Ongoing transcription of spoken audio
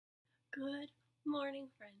Good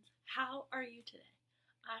morning, friends. How are you today?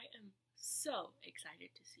 I am so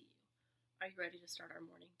excited to see you. Are you ready to start our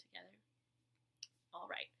morning together?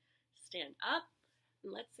 All right, stand up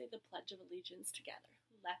and let's say the Pledge of Allegiance together.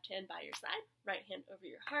 Left hand by your side, right hand over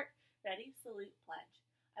your heart. Ready, salute, pledge.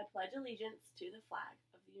 I pledge allegiance to the flag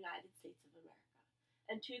of the United States of America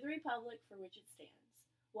and to the republic for which it stands,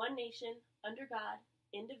 one nation, under God,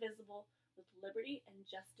 indivisible, with liberty and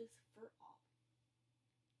justice for all.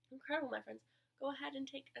 Incredible, my friends. Go ahead and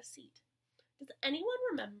take a seat. Does anyone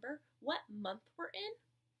remember what month we're in?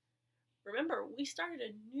 Remember, we started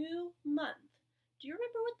a new month. Do you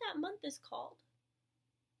remember what that month is called?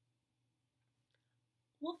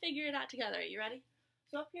 We'll figure it out together. Are you ready?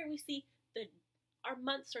 So up here we see our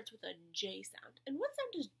month starts with a J sound. And what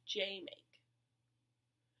sound does J make?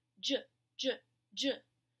 J, J, J.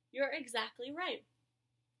 You're exactly right.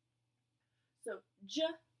 So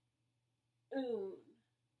June.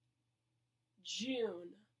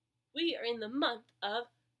 We are in the month of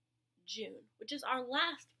June, which is our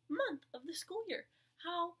last month of the school year.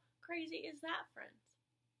 How crazy is that, friends?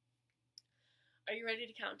 Are you ready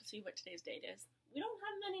to count to see what today's date is? We don't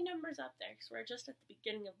have many numbers up there because we're just at the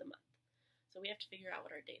beginning of the month. So we have to figure out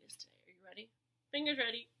what our date is today. Are you ready? Fingers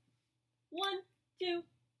ready. 1, 2,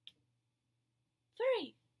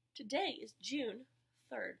 3. Today is June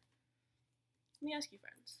 3rd. Let me ask you,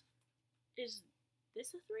 friends. Is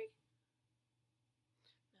this a 3?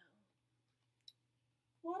 No.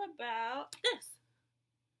 What about this?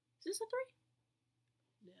 Is this a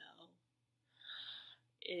 3? No.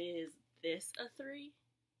 Is this a 3?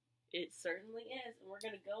 It certainly is. And we're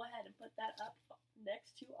going to go ahead and put that up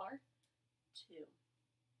next to our 2.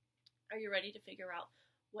 Are you ready to figure out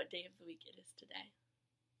what day of the week it is today?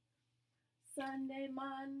 Sunday,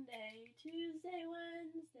 Monday, Tuesday,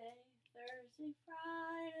 Wednesday, Thursday,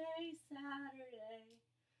 Friday, Saturday.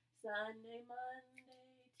 Sunday,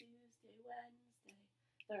 Monday, Tuesday, Wednesday,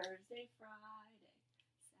 Thursday, Friday,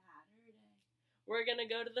 Saturday. We're going to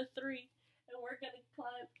go to the 3 and we're going to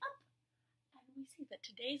climb up. And we see that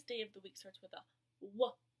today's day of the week starts with a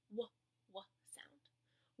w sound.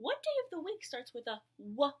 What day of the week starts with a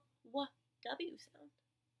w sound?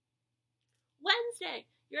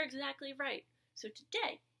 Wednesday. You're exactly right. So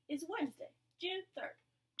today is Wednesday, June 3rd,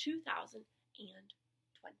 2020.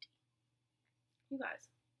 You guys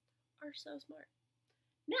are so smart.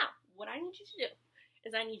 Now, what I need you to do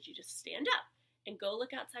is I need you to stand up and go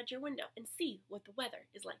look outside your window and see what the weather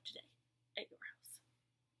is like today at your house.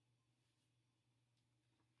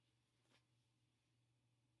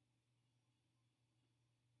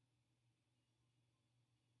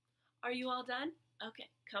 Are you all done? Okay,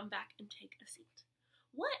 come back and take a seat.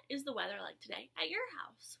 What is the weather like today at your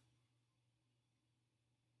house?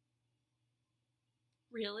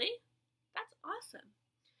 Really? That's awesome.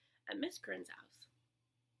 At Miss Corinne's house,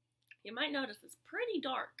 you might notice it's pretty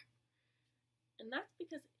dark. And that's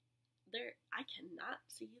because I cannot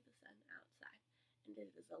see the sun outside, and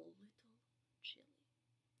it is a little chilly.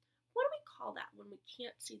 What do we call that when we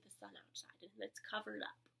can't see the sun outside and it's covered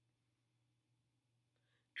up?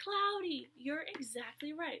 Cloudy. You're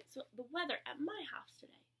exactly right. So the weather at my house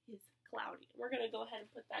today is cloudy. We're going to go ahead and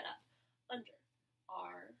put that up under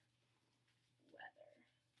our weather.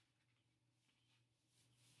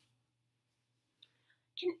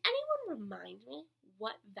 Can anyone remind me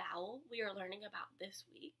what vowel we are learning about this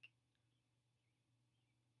week?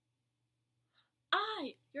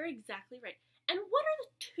 I. You're exactly right. And what are the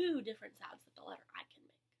 2 different sounds that the letter I can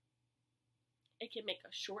make? It can make a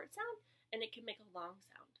short sound and it can make a long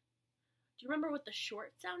sound. Do you remember what the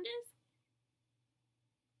short sound is?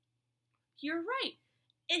 You're right.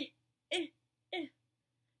 And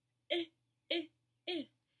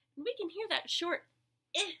we can hear that short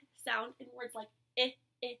sound in words like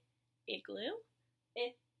igloo,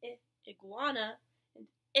 iguana,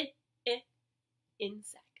 and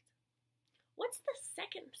insect. What's the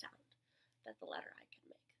second sound that the letter I can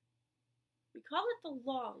make? We call it the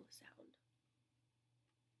long sound.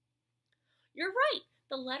 You're right.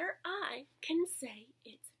 The letter I can say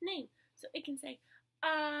its name. So it can say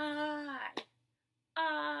I.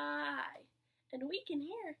 And we can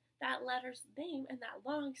hear that letter's name and that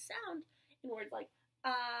long sound in words like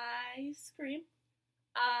ice cream,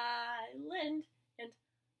 island, and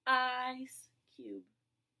ice cube.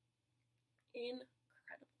 Incredible, my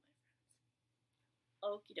friends.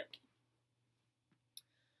 Okie dokie.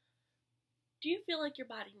 Do you feel like your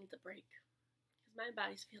body needs a break? Because my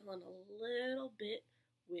body's feeling a little bit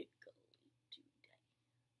wiggly today.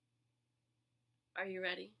 Are you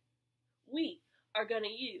ready? We are going to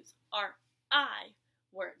use our I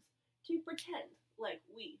words to pretend like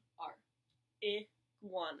we are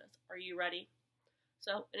iguanas. Are you ready?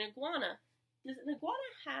 So an iguana, does an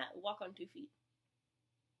iguana walk on 2 feet?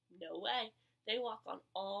 No way. They walk on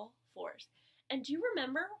all 4s. And do you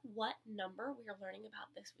remember what number we are learning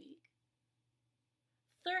about this week?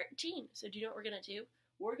 13. So do you know what we're going to do?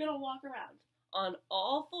 We're going to walk around on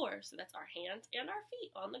all 4s, so that's our hands and our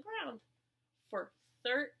feet on the ground, for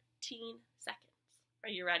 13 seconds. Are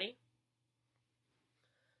you ready?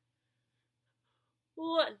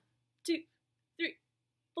 1, 2, 3,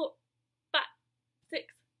 4, 5, 6,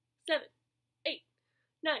 7, 8,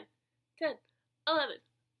 9, 10, 11,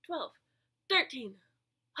 12, 13.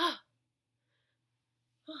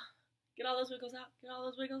 Get all those wiggles out. Get all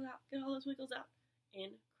those wiggles out. Get all those wiggles out.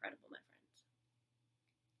 Incredible, my friends.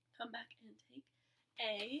 Come back and take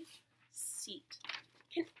a seat.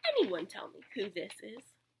 Can anyone tell me who this is?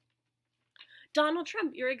 Donald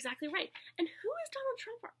Trump. You're exactly right. And who is Donald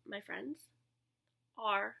Trump, my friends?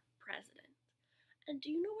 Our president. And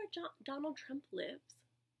do you know where Donald Trump lives?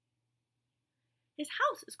 His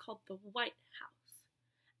house is called the White House.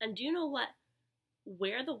 And do you know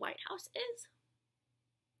where the White House is?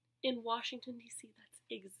 In Washington, D.C. That's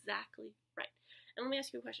exactly right. And let me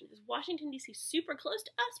ask you a question. Is Washington, D.C. super close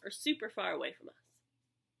to us or super far away from us?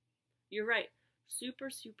 You're right.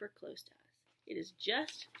 Super, super close to us. It is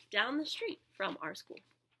just down the street from our school.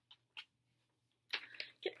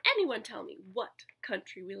 Can anyone tell me what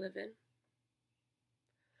country we live in?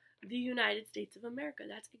 The United States of America.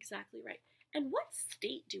 That's exactly right. And what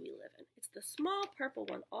state do we live in? It's the small purple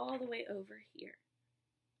one all the way over here.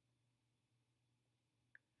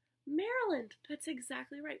 Maryland. That's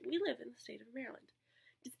exactly right. We live in the state of Maryland.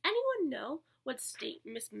 Does anyone know what state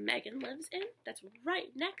Miss Megan lives in? That's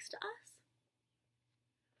right next to us.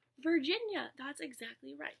 Virginia. That's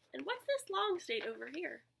exactly right. And what's this long state over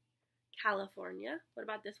here? California. What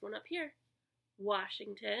about this one up here?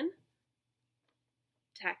 Washington.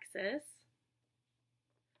 Texas.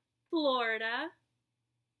 Florida.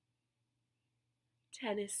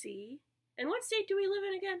 Tennessee. And what state do we live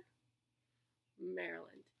in again?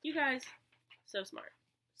 Maryland. You guys, so smart.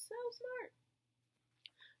 So smart.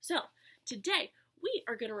 So, today we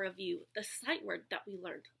are going to review the sight word that we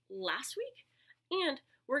learned last week, and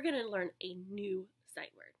we're going to learn a new sight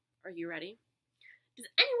word. Are you ready? Does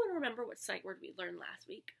anyone remember what sight word we learned last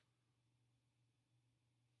week?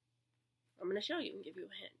 I'm going to show you and give you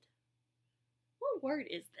a hint. What word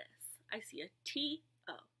is this? I see a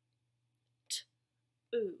T-O.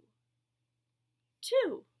 T-oo.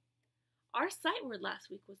 Two. Our sight word last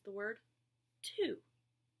week was the word two.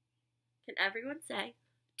 Can everyone say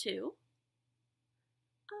two?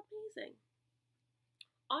 Amazing.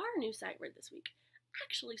 Our new sight word this week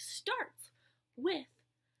actually starts with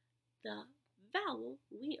the vowel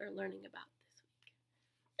we are learning about this week.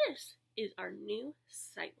 This is our new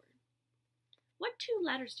sight word. What 2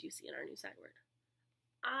 letters do you see in our new sight word?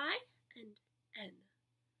 I and N.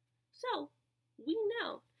 So, we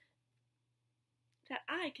know that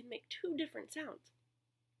I can make 2 different sounds.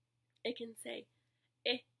 It can say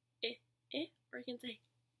eh, or it can say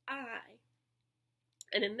I.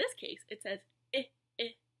 And in this case, it says eh.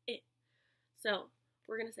 So,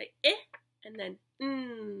 we're going to say eh and then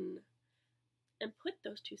and put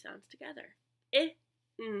those 2 sounds together. Eh,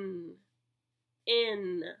 in.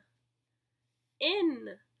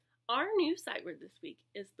 Our new sight word this week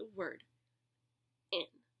is the word in.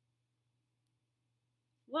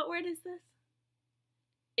 What word is this?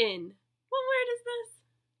 In. What word is this?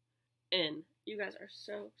 In. You guys are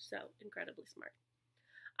so incredibly smart.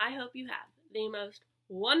 I hope you have the most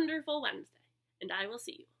wonderful Wednesday, and I will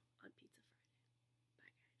see you